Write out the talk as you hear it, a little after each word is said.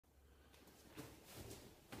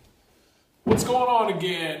What's going on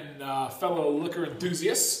again, fellow liquor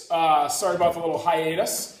enthusiasts? Sorry about the little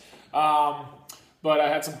hiatus, but I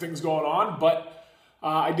had some things going on. But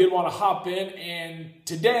I did want to hop in and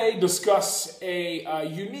today discuss a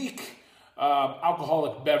unique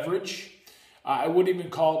alcoholic beverage. I wouldn't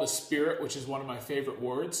even call it a spirit, which is one of my favorite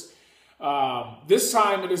words. This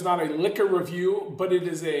time it is not a liquor review, but it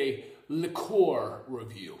is a liqueur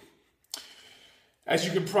review. As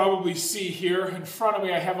you can probably see here in front of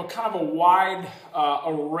me, I have a kind of a wide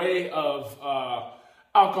array of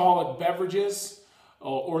alcoholic beverages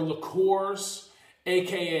or liqueurs,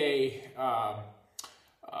 aka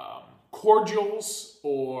cordials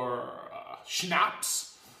or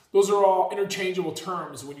schnapps. Those are all interchangeable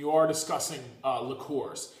terms when you are discussing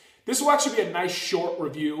liqueurs. This will actually be a nice short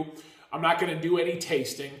review. I'm not going to do any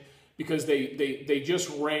tasting because they just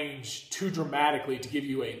range too dramatically to give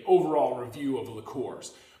you an overall review of the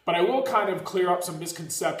liqueurs. But I will kind of clear up some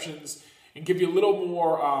misconceptions and give you a little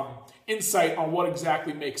more insight on what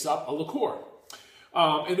exactly makes up a liqueur.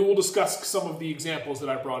 And then we'll discuss some of the examples that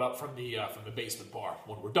I brought up from the basement bar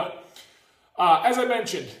when we're done. As I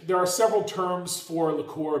mentioned, there are several terms for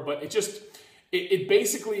liqueur, but it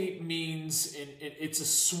basically means it's a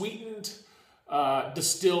sweetened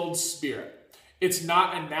distilled spirit. It's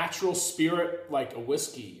not a natural spirit like a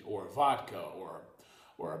whiskey or a vodka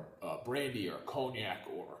or a brandy or a cognac.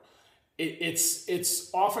 It's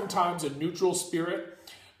oftentimes a neutral spirit,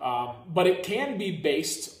 but it can be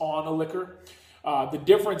based on a liquor. The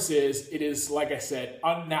difference is it is, like I said,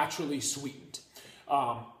 unnaturally sweetened.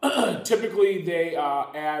 Typically, they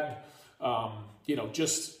add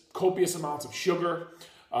just copious amounts of sugar.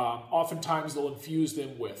 Oftentimes, they'll infuse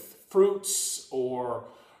them with fruits or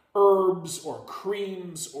herbs or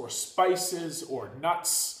creams or spices or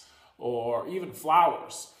nuts or even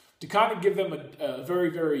flowers to kind of give them a very,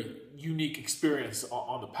 very unique experience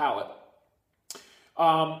on the palate.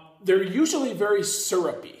 They're usually very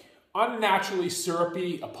syrupy, unnaturally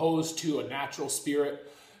syrupy opposed to a natural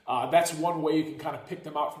spirit. That's one way you can kind of pick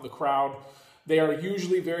them out from the crowd. They are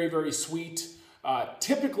usually very, very sweet.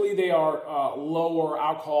 Typically, they are lower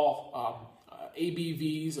alcohol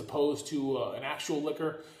ABVs opposed to an actual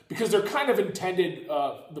liquor because they're kind of intended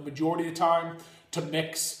the majority of the time to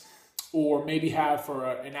mix or maybe have for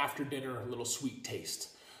an after dinner little sweet taste.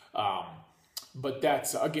 But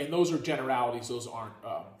that's, again, those are generalities. Those aren't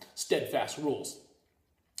steadfast rules.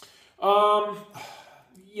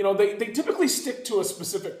 They typically stick to a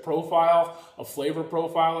specific profile, a flavor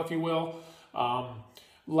profile, if you will.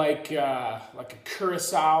 Like a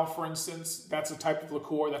Curacao, for instance. That's a type of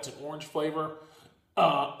liqueur. That's an orange flavor.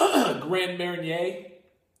 Grand Marnier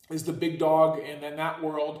is the big dog in that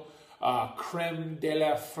world. Creme de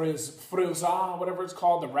la Frisson, whatever it's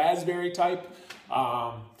called, the raspberry type.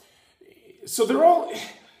 So they're all,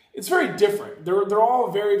 it's very different. They're all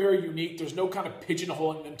very, very unique. There's no kind of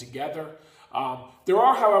pigeonholing them together. There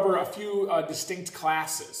are, however, a few distinct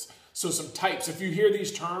classes. So some types. If you hear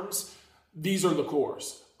these terms, these are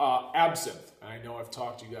liqueurs. Absinthe. And I know I've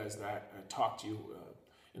talked to you guys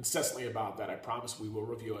incessantly about that. I promise we will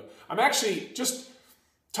review it. I'm actually, just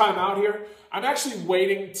time out here, I'm actually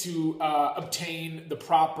waiting to obtain the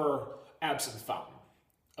proper absinthe fountain.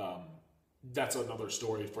 That's another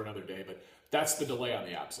story for another day, but that's the delay on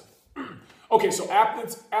the absinthe. Okay, so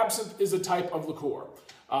absinthe is a type of liqueur.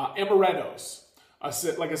 Amarettos,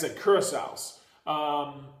 like I said, Curaçaos,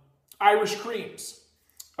 Irish creams,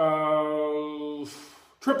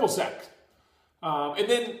 triple sec, and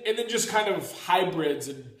then just kind of hybrids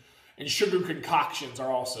and sugar concoctions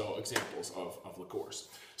are also examples of liqueurs.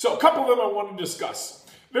 So a couple of them I want to discuss.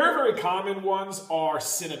 Very, very common ones are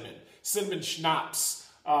cinnamon schnapps,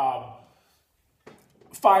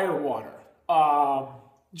 firewater,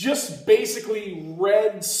 just basically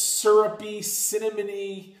red, syrupy,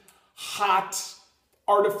 cinnamony, hot,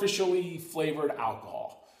 artificially flavored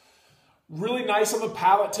alcohol. Really nice on the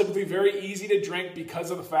palate, typically very easy to drink because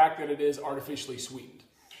of the fact that it is artificially sweetened.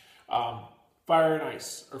 Fire and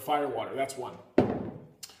ice, or firewater, that's one.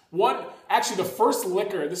 Actually, the first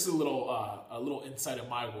liquor, this is a little insight of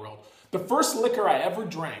my world. The first liquor I ever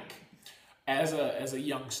drank as a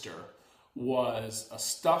youngster was a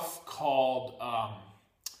stuff called, oh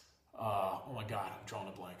my God, I'm drawing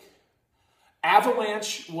a blank.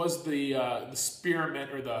 Avalanche was the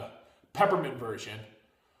spearmint or the peppermint version.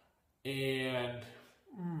 And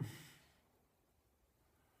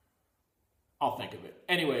I'll think of it.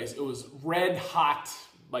 Anyways, it was red hot,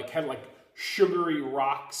 had sugary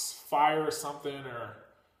rocks, fire or something, or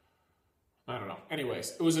I don't know.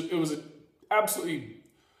 Anyways, it was an absolutely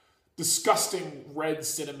disgusting red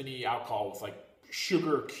cinnamony alcohol with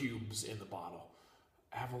sugar cubes in the bottle.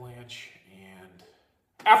 Avalanche and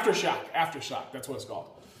Aftershock. Aftershock, that's what it's called.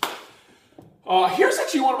 Here's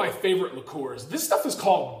actually one of my favorite liqueurs. This stuff is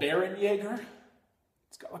called Bärenjäger.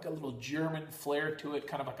 It's got like a little German flair to it,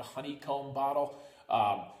 kind of like a honeycomb bottle.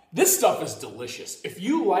 This stuff is delicious. If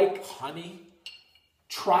you like honey,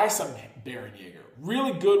 try some Bärenjäger.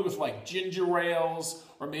 Really good with like ginger ales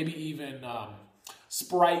or maybe even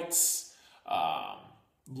Sprites,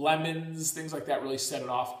 lemons, things like that really set it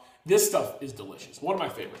off. This stuff is delicious. One of my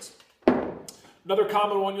favorites. Another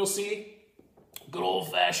common one you'll see, good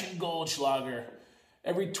old-fashioned Goldschlager.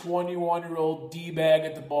 Every 21-year-old D-bag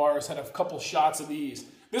at the bars had a couple shots of these.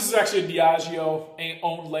 This is actually a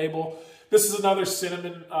Diageo-owned label. This is another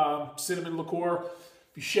cinnamon liqueur.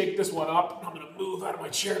 If you shake this one up, I'm going to move out of my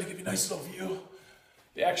chair to give you a nice little view.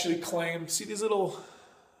 They actually claim, see these little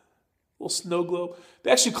snow globe?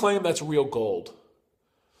 They actually claim that's real gold.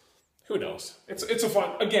 Who knows? It's a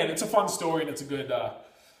fun story, and it's a good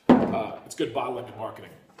it's good bottling and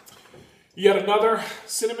marketing. You got another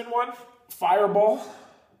cinnamon one, Fireball.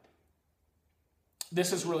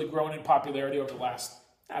 This has really grown in popularity over the last,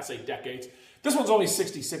 I'd say, decades. This one's only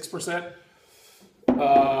 66%.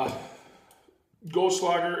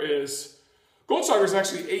 Goldschlager is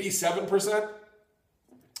actually 87%.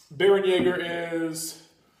 Bärenjäger is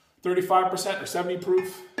 35% or 70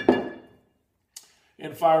 proof.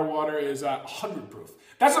 And Firewater is 100 proof.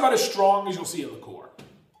 That's about as strong as you'll see a liqueur.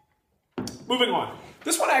 Moving on.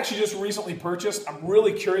 This one I actually just recently purchased. I'm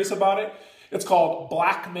really curious about it. It's called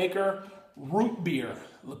Blackmaker Root Beer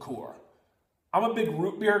Liqueur. I'm a big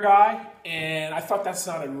root beer guy, and I thought that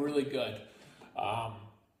sounded really good. And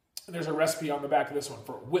there's a recipe on the back of this one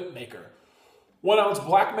for Whipmaker. 1 ounce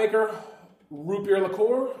Blackmaker Root Beer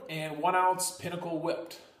Liqueur and 1 ounce Pinnacle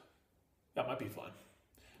Whipped. That might be fun.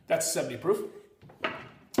 That's 70 proof.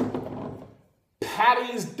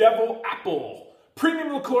 Patty's Devil Apple.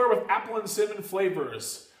 Premium liqueur with apple and cinnamon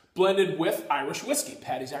flavors, blended with Irish whiskey,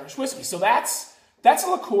 Patty's Irish whiskey. So that's a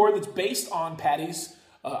liqueur that's based on Patty's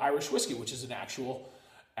Irish whiskey, which is an actual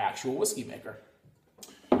whiskey maker.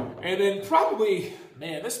 And then probably,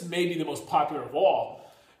 man, this may be the most popular of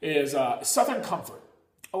all, is Southern Comfort.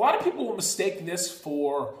 A lot of people will mistake this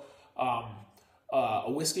for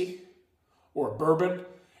a whiskey or a bourbon.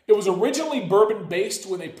 It was originally bourbon-based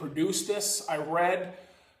when they produced this, I read.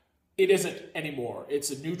 It isn't anymore.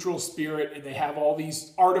 It's a neutral spirit, and they have all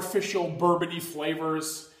these artificial bourbon-y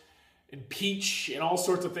flavors, and peach, and all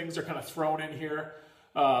sorts of things are kind of thrown in here.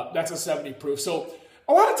 That's a 70 proof. So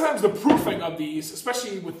a lot of times the proofing of these,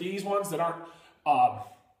 especially with these ones that aren't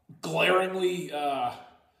glaringly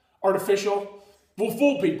artificial, will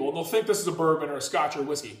fool people, and they'll think this is a bourbon or a scotch or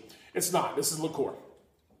whiskey. It's not. This is liqueur.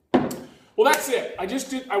 Well, that's it.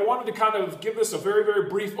 I wanted to kind of give this a very, very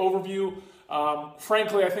brief overview.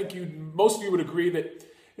 Frankly, I think most of you would agree that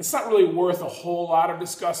it's not really worth a whole lot of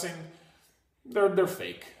discussing. They're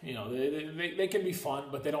fake. You know, they can be fun,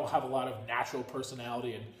 but they don't have a lot of natural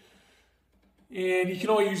personality, and you can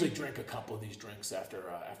only usually drink a couple of these drinks after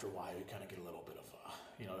a while. You kind of get a little bit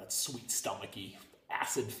of that sweet stomachy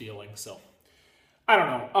acid feeling. So I don't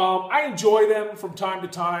know. I enjoy them from time to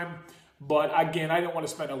time, but again, I don't want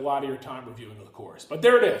to spend a lot of your time reviewing liqueurs. But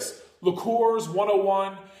there it is, Liqueurs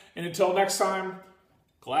 101. And until next time,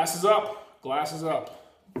 glasses up, glasses up.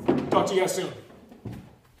 Talk to you guys soon.